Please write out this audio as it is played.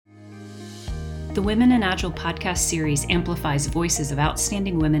The Women in Agile podcast series amplifies voices of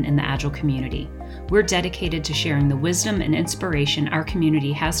outstanding women in the Agile community. We're dedicated to sharing the wisdom and inspiration our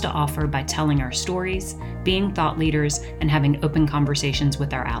community has to offer by telling our stories, being thought leaders, and having open conversations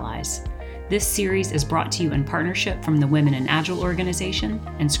with our allies. This series is brought to you in partnership from the Women in Agile organization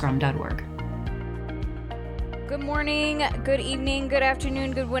and scrum.org. Good morning, good evening, good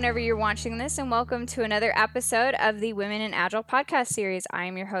afternoon, good whenever you're watching this, and welcome to another episode of the Women in Agile podcast series. I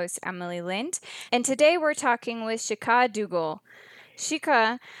am your host, Emily Lind, and today we're talking with Shikha Duggal.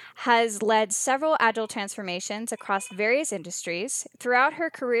 Shikha has led several Agile transformations across various industries. Throughout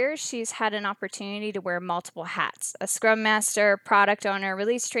her career, she's had an opportunity to wear multiple hats: a Scrum Master, Product Owner,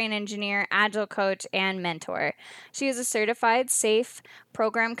 Release Train Engineer, Agile Coach, and Mentor. She is a certified SAFe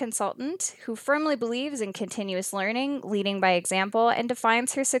program consultant who firmly believes in continuous learning, leading by example, and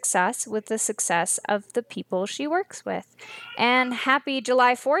defines her success with the success of the people she works with. And happy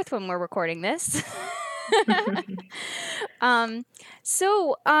July 4th when we're recording this. How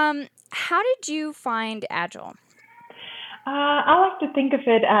did you find Agile? I like to think of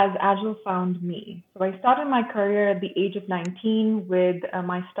it as Agile found me. So I started my career at the age of 19 with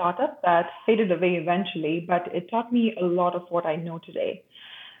my startup that faded away eventually, but it taught me a lot of what I know today.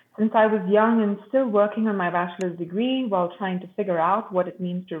 Since I was young and still working on my bachelor's degree while trying to figure out what it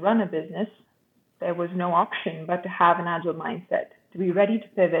means to run a business, there was no option but to have an Agile mindset, to be ready to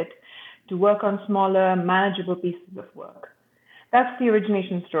pivot, to work on smaller, manageable pieces of work. That's the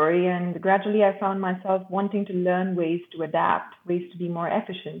origination story, and gradually I found myself wanting to learn ways to adapt, ways to be more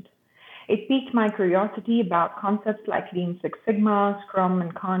efficient. It piqued my curiosity about concepts like Lean Six Sigma, Scrum,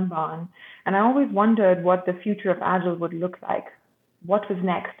 and Kanban, and I always wondered what the future of Agile would look like. What was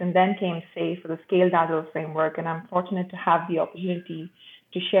next? And then came SAFe, for the Scaled Agile framework, and I'm fortunate to have the opportunity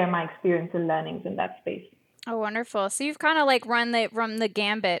to share my experience and learnings in that space. Oh, wonderful. So you've kind of like run the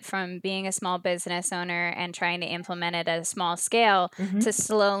gambit from being a small business owner and trying to implement it at a small scale to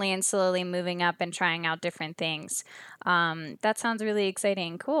slowly moving up and trying out different things. That sounds really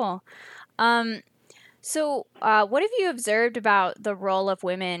exciting. Cool. So what have you observed about the role of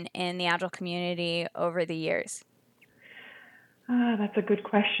women in the Agile community over the years? That's a good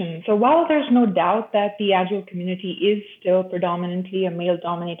question. So while there's no doubt that the Agile community is still predominantly a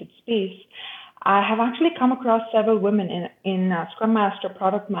male-dominated space, I have actually come across several women in Scrum Master,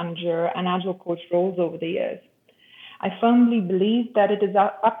 Product Manager, and Agile Coach roles over the years. I firmly believe that it is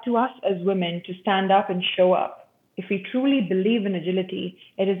up to us as women to stand up and show up. If we truly believe in agility,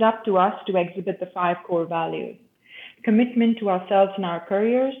 it is up to us to exhibit the 5 core values: commitment to ourselves and our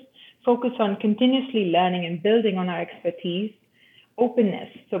careers, focus on continuously learning and building on our expertise,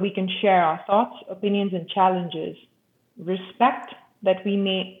 openness so we can share our thoughts, opinions, and challenges, respect that we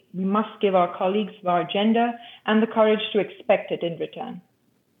must give our colleagues of our gender, and the courage to expect it in return.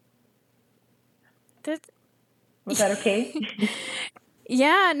 Was that okay?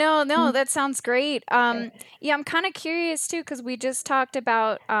 Yeah, no, that sounds great. Okay. Yeah, I'm kind of curious too, because we just talked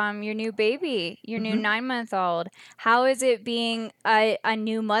about your new baby, your new 9-month-old. How is it being a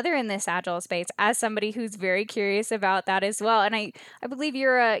new mother in this Agile space, as somebody who's very curious about that as well? And I believe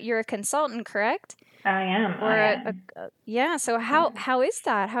you're a consultant, correct? I am. Yeah. So how is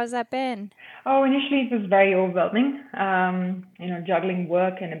that? How's that been? Oh, initially it was very overwhelming. Juggling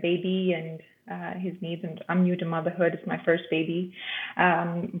work and a baby and his needs, and I'm new to motherhood. It's my first baby,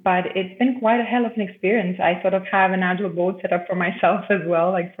 but it's been quite a hell of an experience. I sort of have an Agile board set up for myself as well,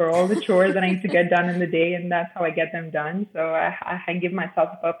 like for all the chores that I need to get done in the day, and that's how I get them done. So I give myself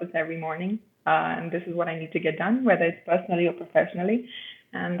a purpose every morning, and this is what I need to get done, whether it's personally or professionally,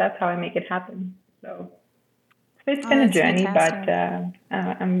 and that's how I make it happen. So it's been a journey, fantastic.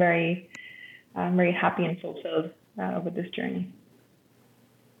 but I'm very happy and fulfilled with this journey.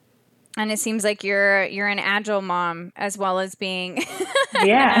 And it seems like you're an Agile mom as well as being an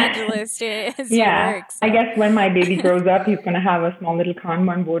Agilist as you work. So. I guess when my baby grows up, he's going to have a small little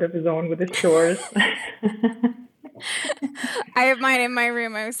Kanban board of his own with his chores. I have mine in my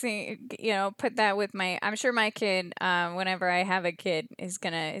room. I was thinking, put that with I'm sure my kid, whenever I have a kid, is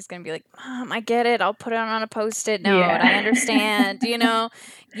gonna be like, Mom, I get it. I'll put it on a Post-it note. Yeah. I understand.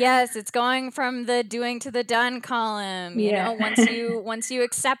 Yes, it's going from the doing to the done column. Once you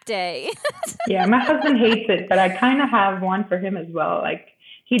accept it. Yeah, my husband hates it, but I kind of have one for him as well. Like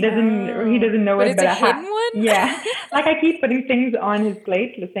he doesn't know but it, it's a hidden one. Yeah, like I keep putting things on his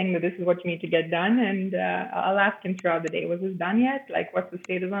plate, saying that this is what you need to get done, and I'll ask him throughout the day, was this done yet? Like, what's the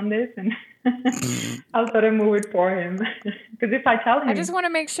status on this? And I'll sort of move it for him. Because if I tell him, I just want to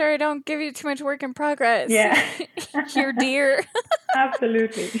make sure I don't give you too much work in progress. Yeah, you're dear.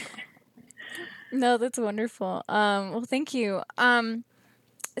 Absolutely. No, that's wonderful. Well, thank you.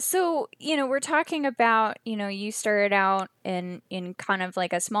 So, we're talking about, you started out in kind of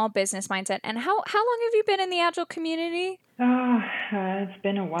like a small business mindset. And how long have you been in the Agile community? It's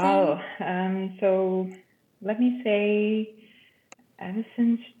been a 10, while. So let me say ever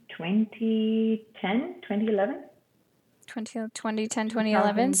since 2010, 2011, 2010,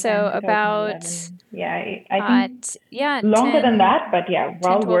 2011. So 2010, about, 2011. Yeah, I think yeah, longer than 10, that, but yeah, 10,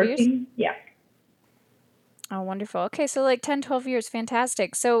 while 12 years. working, yeah. Oh, wonderful. Okay, so like 10, 12 years,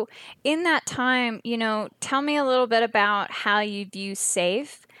 fantastic. So in that time, tell me a little bit about how you view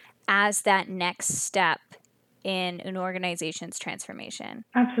SAFE as that next step in an organization's transformation.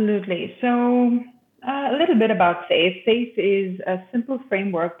 Absolutely. So, a little bit about SAFE. SAFE is a simple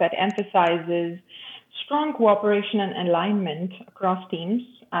framework that emphasizes strong cooperation and alignment across teams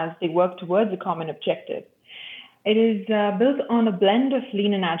as they work towards a common objective. It is built on a blend of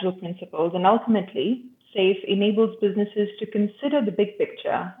lean and agile principles, and ultimately, SAFE enables businesses to consider the big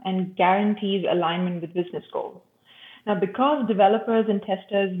picture and guarantees alignment with business goals. Now, because developers and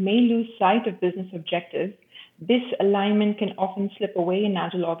testers may lose sight of business objectives, this alignment can often slip away in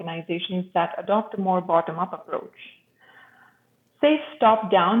agile organizations that adopt a more bottom up approach. SAFe's top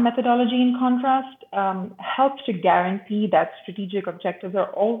down methodology, in contrast, helps to guarantee that strategic objectives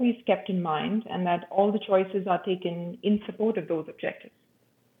are always kept in mind and that all the choices are taken in support of those objectives.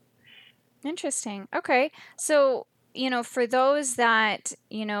 Interesting. Okay. So, for those that,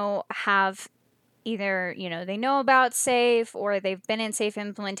 have either, they know about SAFE or they've been in SAFE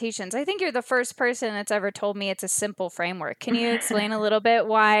implementations, I think you're the first person that's ever told me it's a simple framework. Can you explain a little bit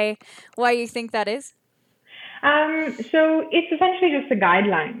why you think that is? So it's essentially just a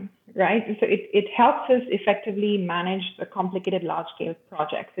guideline, right? So it helps us effectively manage the complicated large scale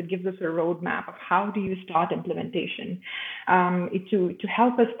projects. It gives us a roadmap of how do you start implementation, to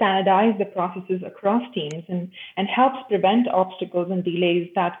help us standardize the processes across teams and helps prevent obstacles and delays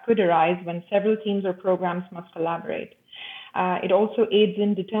that could arise when several teams or programs must collaborate. It also aids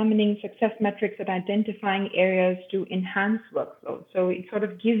in determining success metrics and identifying areas to enhance workflow. So it sort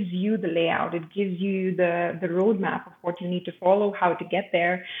of gives you the layout, it gives you the roadmap of what you need to follow, how to get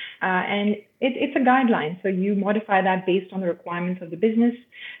there. And it's a guideline. So you modify that based on the requirements of the business,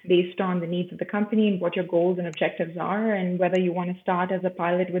 based on the needs of the company and what your goals and objectives are, and whether you want to start as a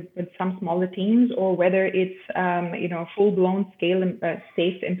pilot with some smaller teams or whether it's full-blown scale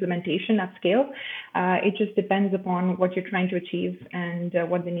safe implementation at scale. It just depends upon what you're trying to achieve and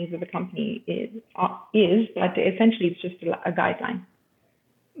what the needs of the company is. But essentially, it's just a guideline.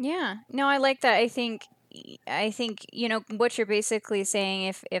 Yeah. No, I like that. I think what you're basically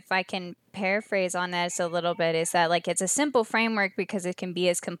saying, if I can paraphrase on this a little bit, is that like it's a simple framework because it can be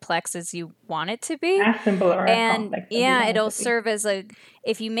as complex as you want it to be. As simple or as And complex as you yeah, want it it'll to be. serve as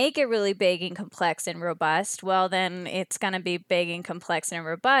if you make it really big and complex and robust, well, then it's going to be big and complex and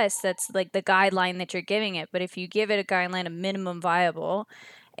robust. That's like the guideline that you're giving it. But if you give it a guideline of minimum viable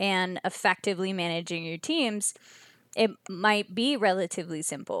and effectively managing your teams, it might be relatively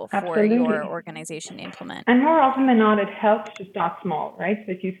simple for your Absolutely. organization to implement. And more often than not, it helps to start small, right?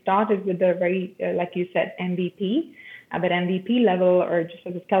 So if you started with the very, like you said, MVP, at that MVP level or just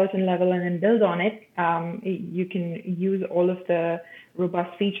at the skeleton level and then build on it, you can use all of the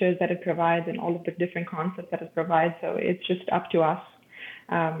robust features that it provides and all of the different concepts that it provides. So it's just up to us,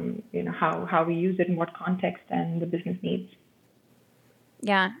 how we use it in what context and the business needs.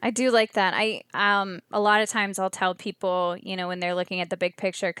 Yeah, I do like that. A lot of times I'll tell people, when they're looking at the big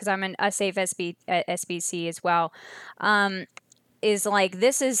picture, because I'm a safe SBC as well, is like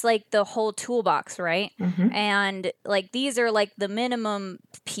this is like the whole toolbox, right? Mm-hmm. And like these are like the minimum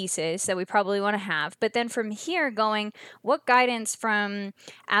pieces that we probably want to have. But then from here going, what guidance from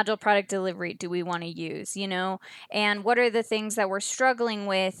agile product delivery do we want to use, And what are the things that we're struggling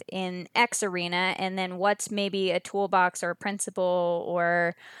with in X arena? And then what's maybe a toolbox or a principle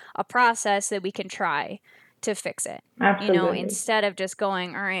or a process that we can try to fix it, Absolutely. instead of just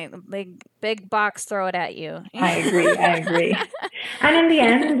going, all right, big box, throw it at you. I agree. I agree. And in the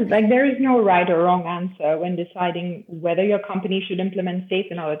end, like there is no right or wrong answer when deciding whether your company should implement SAFe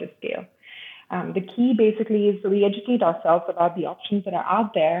in order to scale. The key basically is we educate ourselves about the options that are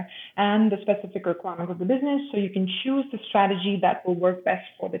out there and the specific requirements of the business so you can choose the strategy that will work best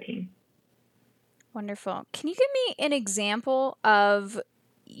for the team. Wonderful. Can you give me an example of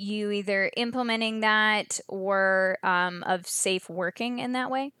you either implementing that or of SAFe working in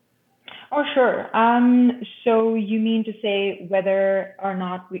that way? Oh, sure. So you mean to say whether or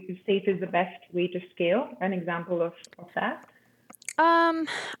not SAFe is the best way to scale? An example of that?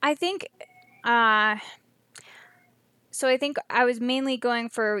 I think uh, So I think I was mainly going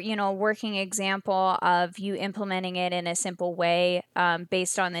for, a working example of you implementing it in a simple way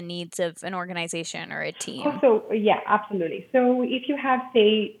based on the needs of an organization or a team. Also, yeah, absolutely. So if you have,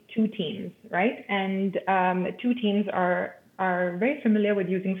 say, two teams, right, and two teams are very familiar with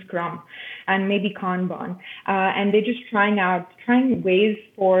using Scrum and maybe Kanban, and they're just trying ways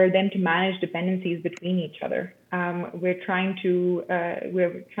for them to manage dependencies between each other. We're trying to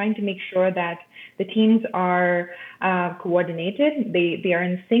make sure that the teams are coordinated, they are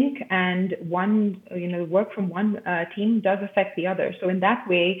in sync, and work from one team does affect the other. So in that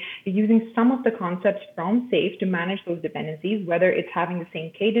way, you're using some of the concepts from SAFe to manage those dependencies, whether it's having the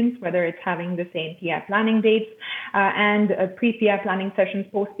same cadence, whether it's having the same PI planning dates, and pre-PI planning sessions,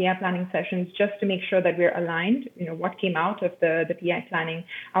 post-PI planning sessions, just to make sure that we're aligned. What came out of the PI planning,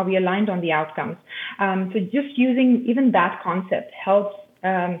 are we aligned on the outcomes? So just using even that concept helps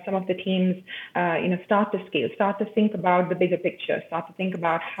some of the teams, start to scale, start to think about the bigger picture, start to think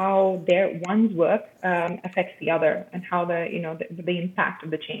about how their one's work affects the other, and how the impact of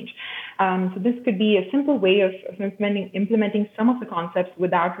the change. So this could be a simple way of implementing some of the concepts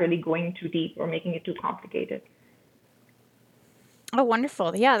without really going too deep or making it too complicated. Oh,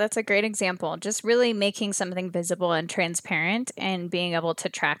 wonderful. Yeah, that's a great example. Just really making something visible and transparent and being able to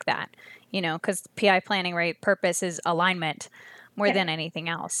track that, because PI planning, right? Purpose is alignment more Yeah. than anything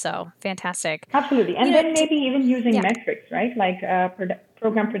else. So fantastic. Absolutely. And then maybe even using yeah. metrics, right? Like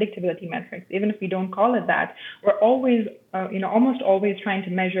program predictability metrics. Even if we don't call it that, we're always, almost always trying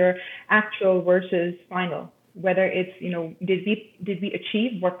to measure actual versus final. Whether it's, did we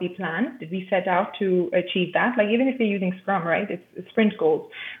achieve what we planned? Did we set out to achieve that? Like even if you're using Scrum, right? It's sprint goals.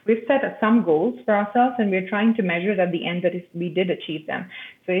 We've set some goals for ourselves, and we're trying to measure at the end that we did achieve them.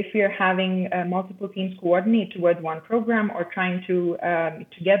 So if we're having multiple teams coordinate towards one program, or trying to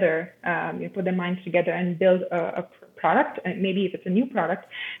together put their minds together and build a product, and maybe if it's a new product,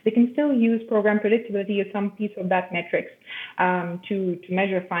 they can still use program predictability as some piece of that metrics to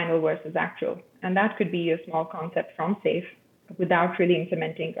measure final versus actual. And that could be a small concept from SAFe without really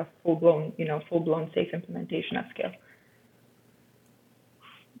implementing a full-blown SAFe implementation at scale.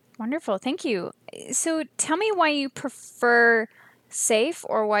 Wonderful. Thank you. So tell me why you prefer SAFe,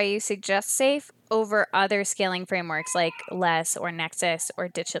 or why you suggest SAFe over other scaling frameworks like LESS or Nexus or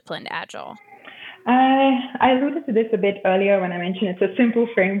Disciplined Agile. I alluded to this a bit earlier when I mentioned it's a simple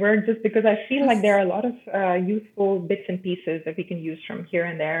framework, just because I feel like there are a lot of useful bits and pieces that we can use from here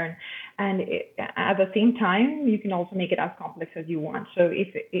and there. And at the same time, you can also make it as complex as you want. So if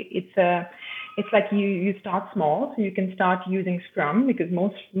it's like you start small, so you can start using Scrum, because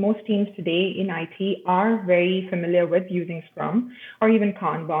most teams today in IT are very familiar with using Scrum or even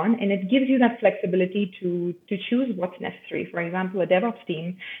Kanban, and it gives you that flexibility to choose what's necessary. For example, a DevOps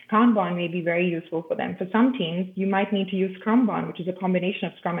team, Kanban may be very useful for them. For some teams, you might need to use Scrumban, which is a combination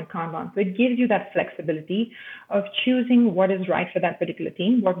of Scrum and Kanban. So it gives you that flexibility of choosing what is right for that particular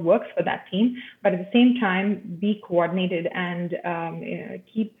team, what works for that team, but at the same time, be coordinated and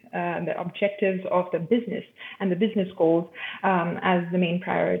keep the objectives of the business and the business goals as the main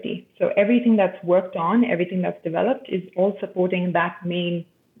priority. So everything that's worked on, everything that's developed is all supporting that main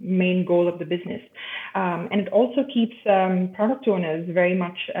goal of the business. And it also keeps product owners very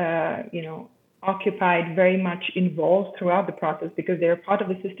much, occupied, very much involved throughout the process, because they're part of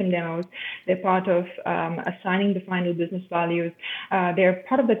the system demos, they're part of assigning the final business values, they're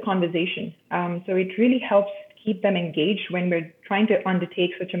part of the conversation. So it really helps keep them engaged when we're trying to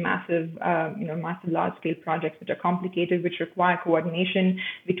undertake such a massive large-scale projects, which are complicated, which require coordination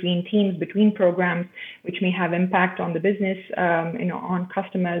between teams, between programs, which may have impact on the business, on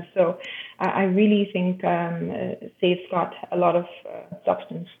customers. So I really think SAFe's got a lot of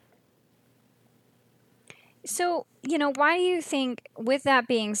substance. So, why do you think, with that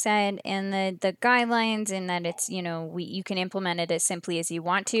being said, and the guidelines, and that it's, you can implement it as simply as you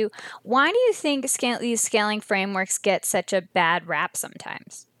want to, why do you think these scaling frameworks get such a bad rap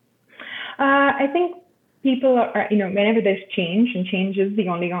sometimes? I think people are, whenever there's change, and change is the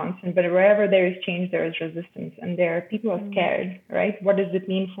only constant, but wherever there is change, there is resistance, and people are scared, right? What does it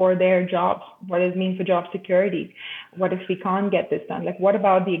mean for their jobs? What does it mean for job security? What if we can't get this done? Like, what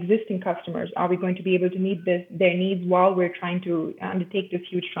about the existing customers? Are we going to be able to meet their needs while we're trying to undertake this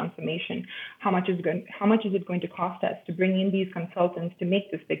huge transformation? How much is it going to cost us to bring in these consultants to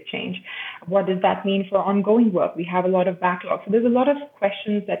make this big change? What does that mean for ongoing work? We have a lot of backlog. So there's a lot of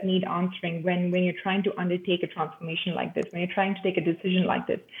questions that need answering when you're trying to undertake a transformation like this, when you're trying to take a decision like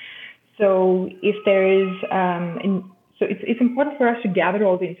this. So if there is, so it's important for us to gather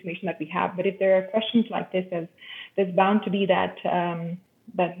all the information that we have. But if there are questions like this, there's bound to be that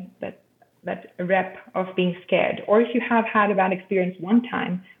that rep of being scared. Or if you have had a bad experience one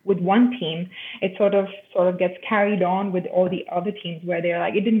time with one team, it sort of gets carried on with all the other teams where they're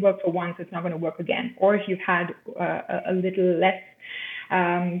like, it didn't work for once, it's not going to work again. Or if you've had a little less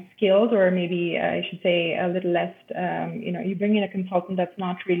skilled, or maybe I should say a little less, you bring in a consultant that's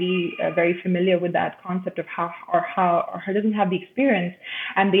not really very familiar with that concept of how doesn't have the experience,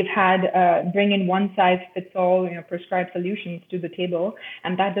 and they've had bring in one size fits all, prescribed solutions to the table,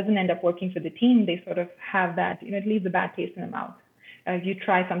 and that doesn't end up working for the team. They sort of have that, it leaves a bad taste in the mouth. You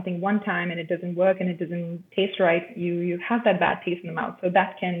try something one time and it doesn't work and it doesn't taste right, you have that bad taste in the mouth. So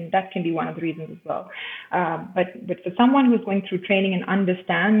that can be one of the reasons as well. But for someone who's going through training and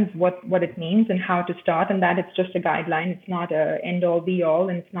understands what it means and how to start, and that it's just a guideline, it's not a end all be all,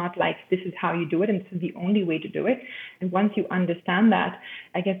 and it's not like this is how you do it and this is the only way to do it. And once you understand that,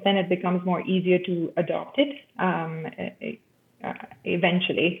 I guess then it becomes more easier to adopt it.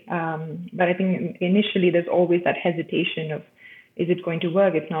 Eventually. But I think initially there's always that hesitation of, is it going to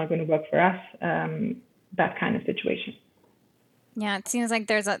work? It's not going to work for us. That kind of situation. Yeah, it seems like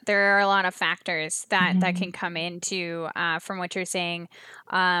there are a lot of factors that can come into, from what you're saying,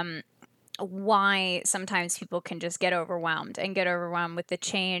 why sometimes people can just get overwhelmed with the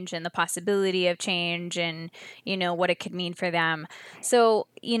change and the possibility of change and, what it could mean for them. So,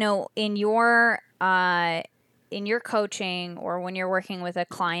 in your coaching or when you're working with a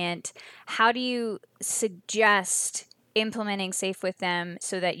client, how do you suggest implementing SAFE with them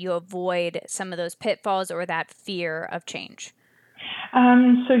so that you avoid some of those pitfalls or that fear of change?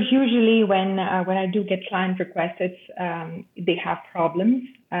 So usually when I do get client requests, they have problems,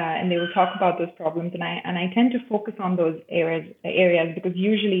 and they will talk about those problems, and I tend to focus on those areas because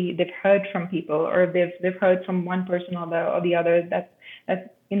usually they've heard from people, or they've heard from one person or the other that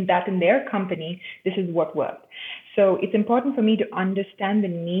in their company this is what worked. So it's important for me to understand the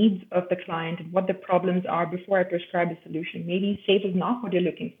needs of the client and what the problems are before I prescribe a solution. Maybe SAFE is not what you're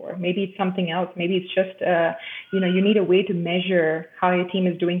looking for. Maybe it's something else. Maybe it's just, you need a way to measure how your team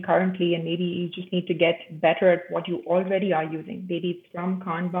is doing currently, and maybe you just need to get better at what you already are using. Maybe it's Scrum,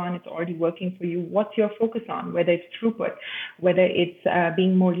 Kanban, it's already working for you. What's your focus on? Whether it's throughput, whether it's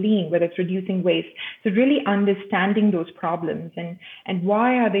being more lean, whether it's reducing waste. So really understanding those problems and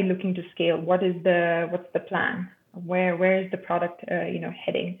why are they looking to scale? What's the plan? Where is the product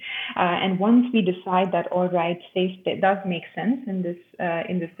heading? And once we decide that, all right, SAFE does make sense in this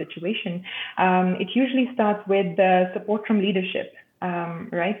situation, it usually starts with support from leadership.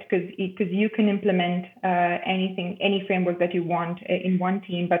 Right? Because you can implement any framework that you want in one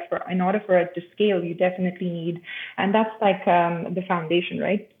team, but in order for it to scale, you definitely need, and that's like the foundation,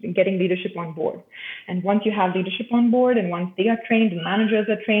 right? Getting leadership on board. And once you have leadership on board, and once they are trained and managers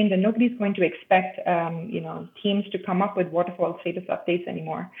are trained, then nobody's going to expect teams to come up with waterfall status updates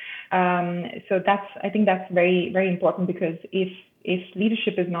anymore. So I think that's very, very important, because if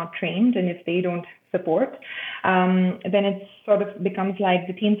leadership is not trained and if they don't support, then it sort of becomes like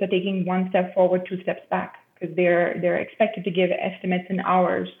the teams are taking one step forward, two steps back, because they're expected to give estimates in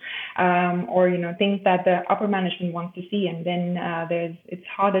hours, or things that the upper management wants to see, and then it's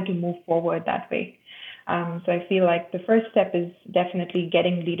harder to move forward that way. So I feel like the first step is definitely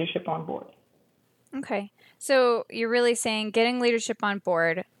getting leadership on board. Okay, so you're really saying getting leadership on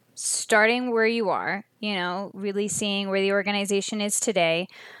board, starting where you are, really seeing where the organization is today,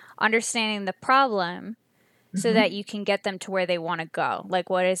 understanding the problem so that you can get them to where they want to go. Like,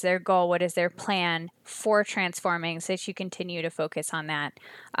 what is their goal? What is their plan for transforming, so that you continue to focus on that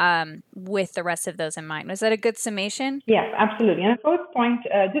with the rest of those in mind. Was that a good summation? Yes, absolutely. And the fourth point,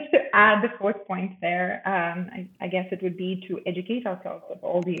 just to add the fourth point there, I guess it would be to educate ourselves of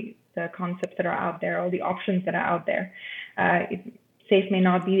all the concepts that are out there, all the options that are out there. SAFE may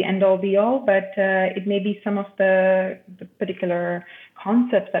not be the end all be all, but it may be some of the particular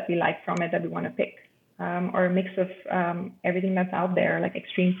concepts that we like from it that we want to pick, or a mix of everything that's out there, like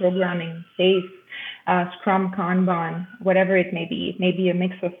extreme programming, SAFE, Scrum, Kanban, whatever it may be. It may be a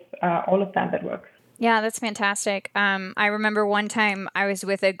mix of all of that works. Yeah, that's fantastic. I remember one time I was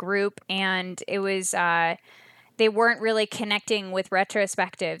with a group, and it was they weren't really connecting with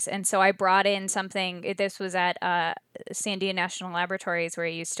retrospectives. And so I brought in something. This was at Sandia National Laboratories, where I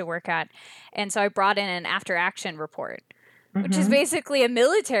used to work at. And so I brought in an after action report, which is basically a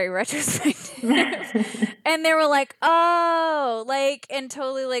military retrospective. And they were like, oh, and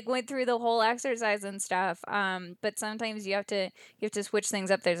totally went through the whole exercise and stuff. But sometimes you have to switch things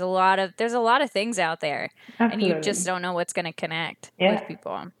up. There's a lot of things out there. Absolutely. And you just don't know what's going to connect with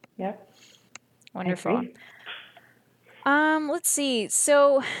people. Yeah. Wonderful. Let's see.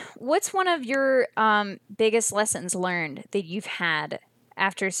 So what's one of your biggest lessons learned that you've had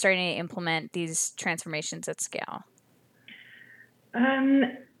after starting to implement these transformations at scale?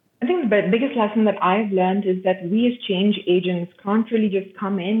 I think the biggest lesson that I've learned is that we as change agents can't really just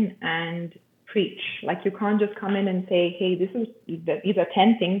come in and preach. Like you can't just come in and say, "Hey, these are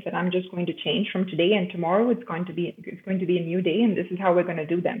 10 things that I'm just going to change from today, and tomorrow it's going to be a new day, and this is how we're going to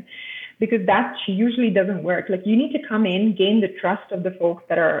do them," because that usually doesn't work. Like you need to come in, gain the trust of the folks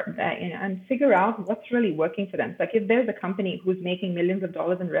and figure out what's really working for them. So like if there's a company who's making millions of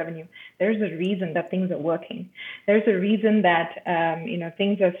dollars in revenue, there's a reason that things are working. There's a reason that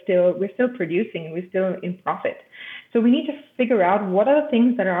we're still producing, we're still in profit. So we need to figure out what are the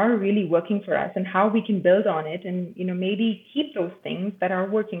things that are really working for us and how we can build on it, and maybe keep those things that are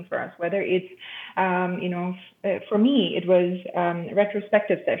working for us. Whether it's for me it was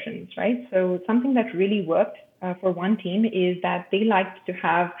retrospective sessions, right? So something that really worked for one team is that they liked to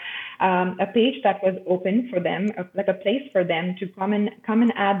have a page that was open for them, like a place for them to come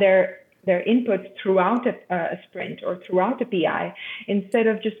and add their inputs throughout a sprint or throughout a PI, instead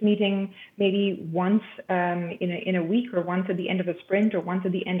of just meeting maybe once in a week, or once at the end of a sprint, or once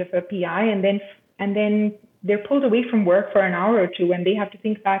at the end of a PI, and then they're pulled away from work for an hour or two, and they have to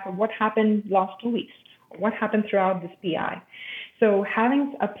think back of what happened last 2 weeks, or what happened throughout this PI. So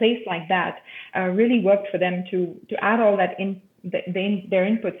having a place like that really worked for them to add all that their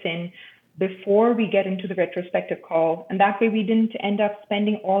inputs in before we get into the retrospective call. And that way we didn't end up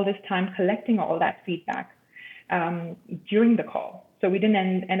spending all this time collecting all that feedback during the call. So we didn't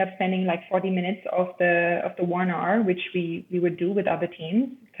end up spending like 40 minutes of the 1 hour, which we would do with other teams,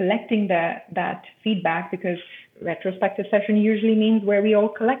 collecting that feedback, because retrospective session usually means where we all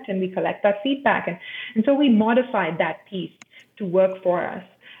collect that feedback. And so we modified that piece to work for us.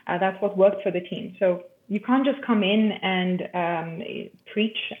 That's what worked for the team. So you can't just come in and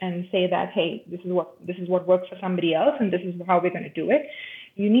preach and say that, hey, this is what works for somebody else, and this is how we're going to do it.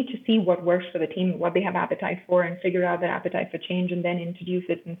 You need to see what works for the team, what they have appetite for, and figure out that appetite for change, and then introduce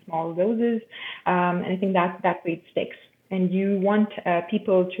it in small doses. And I think that way it sticks. And you want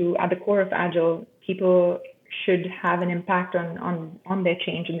people to, at the core of Agile, people should have an impact on their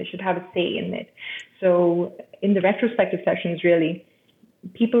change, and they should have a say in it. So in the retrospective sessions, really,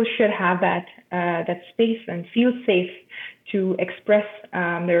 people should have that space and feel safe to express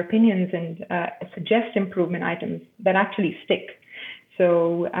their opinions and suggest improvement items that actually stick.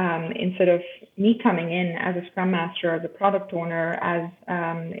 So instead of me coming in as a Scrum Master, as a product owner, as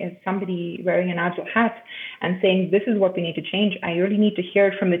somebody wearing an Agile hat and saying, this is what we need to change, I really need to hear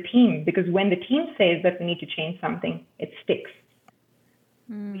it from the team, because when the team says that we need to change something, it sticks.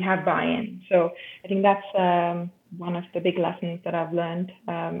 We have buy-in. So I think that's one of the big lessons that I've learned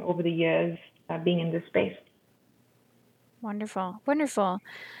over the years being in this space. Wonderful. Wonderful.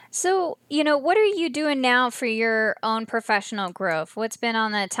 So, what are you doing now for your own professional growth? What's been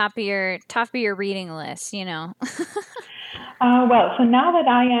on the top of your reading list, Well, so now that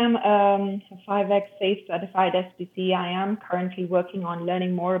I am a 5X SAFe certified SPC, I am currently working on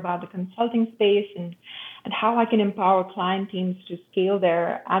learning more about the consulting space and how I can empower client teams to scale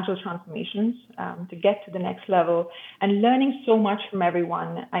their Agile transformations to get to the next level, and learning so much from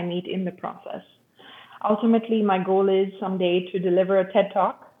everyone I meet in the process. Ultimately, my goal is someday to deliver a TED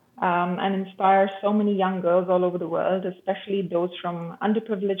Talk and inspire so many young girls all over the world, especially those from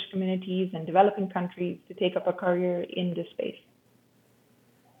underprivileged communities and developing countries, to take up a career in this space.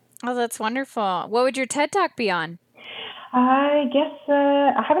 Oh, that's wonderful. What would your TED Talk be on? I guess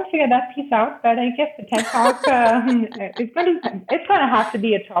I haven't figured that piece out, but I guess the TED Talk it's going to have to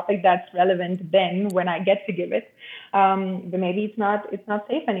be a topic that's relevant then when I get to give it. But maybe it's not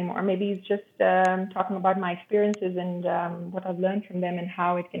safe anymore. Maybe it's just talking about my experiences and what I've learned from them and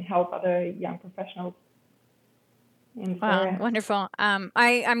how it can help other young professionals. Wow, wonderful. I'm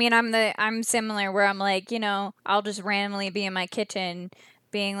similar, where I'm like, I'll just randomly be in my kitchen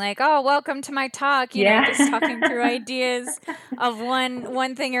being like, oh, welcome to my talk, just talking through ideas of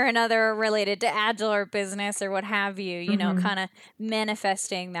one thing or another related to Agile or business or what have you, kind of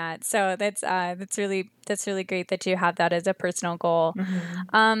manifesting that. So that's really great that you have that as a personal goal.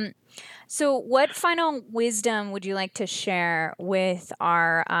 So what final wisdom would you like to share with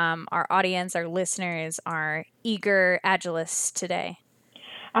our audience, our listeners, our eager Agilists today?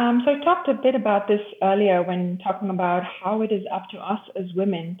 So I talked a bit about this earlier when talking about how it is up to us as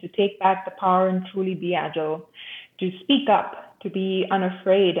women to take back the power and truly be agile, to speak up, to be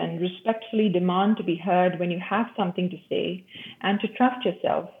unafraid and respectfully demand to be heard when you have something to say, and to trust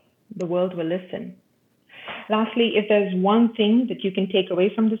yourself. The world will listen. Lastly, if there's one thing that you can take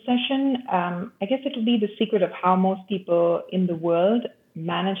away from the session, I guess it will be the secret of how most people in the world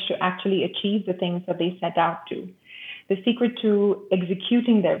manage to actually achieve the things that they set out to. the secret to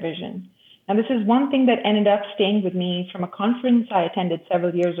executing their vision. And this is one thing that ended up staying with me from a conference I attended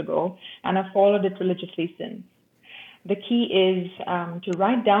several years ago, and I've followed it religiously since. The key is to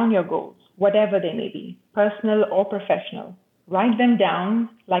write down your goals, whatever they may be, personal or professional. Write them down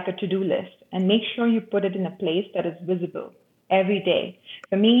like a to-do list and make sure you put it in a place that is visible every day.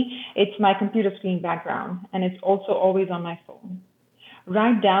 For me, it's my computer screen background, and it's also always on my phone.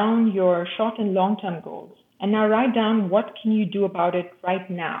 Write down your short and long-term goals. And now write down what can you do about it right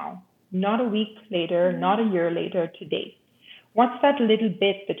now, not a week later, not a year later, today. What's that little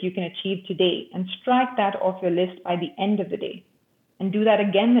bit that you can achieve today? And strike that off your list by the end of the day. And do that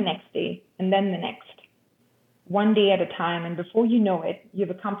again the next day, and then the next. One day at a time, and before you know it,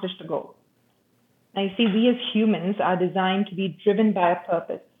 you've accomplished a goal. Now, you see, we as humans are designed to be driven by a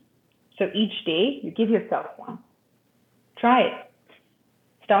purpose. So each day, you give yourself one. Try it.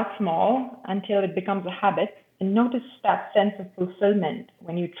 Start small until it becomes a habit, and notice that sense of fulfillment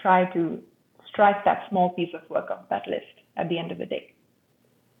when you try to strike that small piece of work off that list at the end of the day.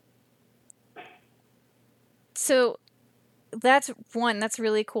 So that's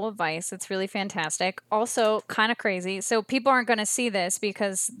really cool advice. That's really fantastic. Also kind of crazy. So people aren't going to see this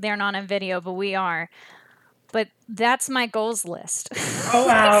because they're not on video, but we are. But that's my goals list. Oh,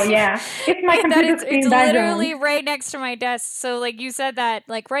 wow. Yeah. It's my computer screen it's background. literally right next to my desk. So like you said that,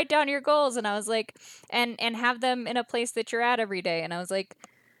 like write down your goals. And I was like, and have them in a place that you're at every day. And I was like,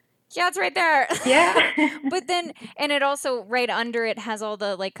 yeah, it's right there. Yeah. But then, and it also right under it has all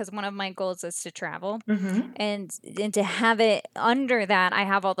the, like, because one of my goals is to travel. Mm-hmm. And to have it under that, I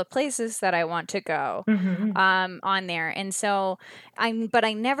have all the places that I want to go Mm-hmm. on there. And so but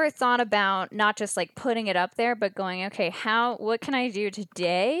I never thought about not just like putting it up there, but going, okay, what can I do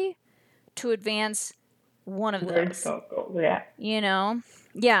today to advance one of those? Goals, yeah. You know?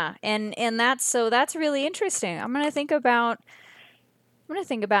 Yeah. And that's really interesting. I'm going to think about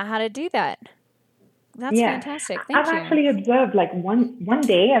how to do that. That's fantastic. Thank you. I've actually observed, like, one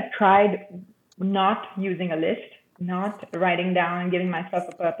day I've tried not using a list, not writing down and giving myself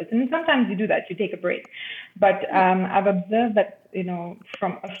a purpose. And sometimes you do that, you take a break. But I've observed that,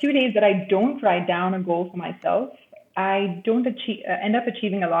 from a few days that I don't write down a goal for myself, I don't end up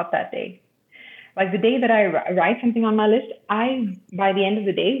achieving a lot that day. Like the day that I write something on my list, I, by the end of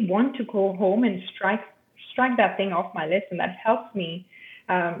the day, want to go home and strike that thing off my list. And that helps me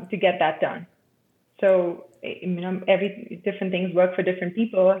to get that done. So, every different things work for different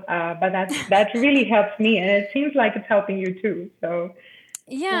people, but that really helps me, and it seems like it's helping you too. So,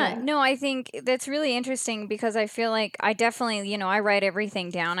 yeah, no, I think that's really interesting because I feel like I definitely, I write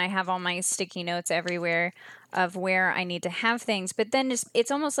everything down. I have all my sticky notes everywhere of where I need to have things, but then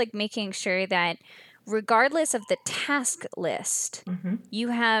it's almost like making sure that regardless of the task list, you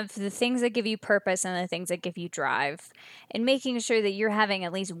have the things that give you purpose and the things that give you drive, and making sure that you're having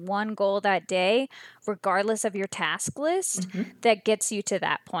at least one goal that day, regardless of your task list, that gets you to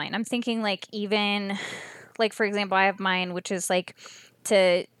that point. I'm thinking like even like, for example, I have mine, which is like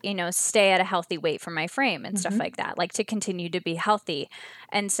to, stay at a healthy weight for my frame and stuff like that, like to continue to be healthy.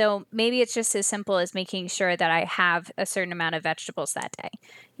 And so maybe it's just as simple as making sure that I have a certain amount of vegetables that day,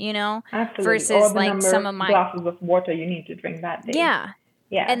 absolutely. versus or the like number some of of my glasses of water you need to drink that day. Yeah.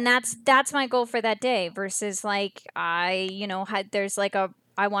 Yeah. And that's my goal for that day versus like there's like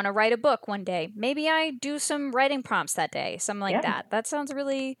I want to write a book one day. Maybe I do some writing prompts that day, something like that. That sounds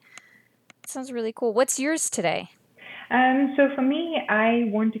really cool. What's yours today? So for me, I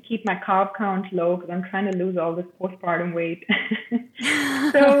want to keep my carb count low because I'm trying to lose all this postpartum weight.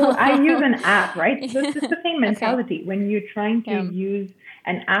 So I use an app, right? So it's the same mentality. When you're trying to use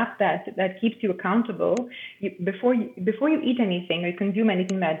an app that keeps you accountable, before you eat anything or consume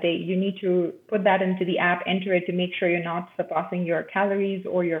anything that day, you need to put that into the app, enter it to make sure you're not surpassing your calories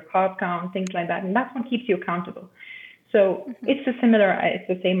or your carb count, things like that. And that's what keeps you accountable. So it's the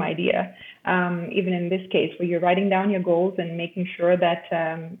same idea. Even in this case, where you're writing down your goals and making sure that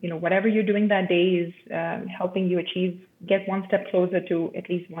whatever you're doing that day is helping you get one step closer to at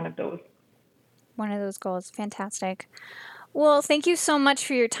least one of those. One of those goals. Fantastic. Well, thank you so much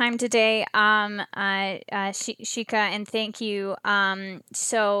for your time today, Shikha, and thank you.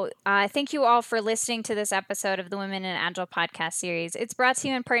 Thank you all for listening to this episode of the Women in Agile podcast series. It's brought to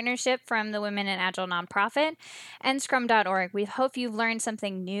you in partnership from the Women in Agile nonprofit and Scrum.org. We hope you've learned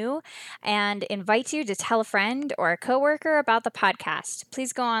something new and invite you to tell a friend or a coworker about the podcast.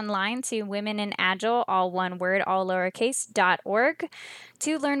 Please go online to Women in Agile, all one word, all lowercase, .org,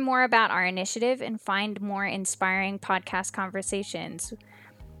 to learn more about our initiative and find more inspiring podcast conversations.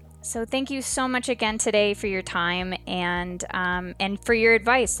 So thank you so much again today for your time and for your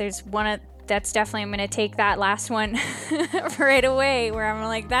advice. There's That's definitely, I'm going to take that last one right away, where I'm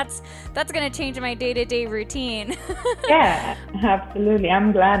like, that's going to change my day-to-day routine. Yeah, absolutely.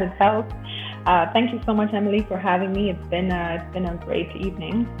 I'm glad it helped. Thank you so much, Emily, for having me. It's been a great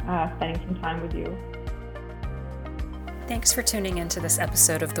evening spending some time with you. Thanks for tuning into this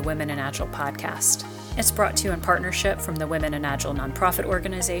episode of the Women in Agile podcast. It's brought to you in partnership from the Women in Agile nonprofit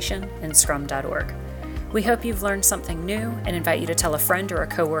organization and scrum.org. We hope you've learned something new and invite you to tell a friend or a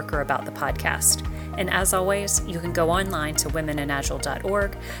coworker about the podcast. And as always, you can go online to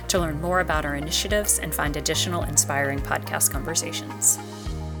womeninagile.org to learn more about our initiatives and find additional inspiring podcast conversations.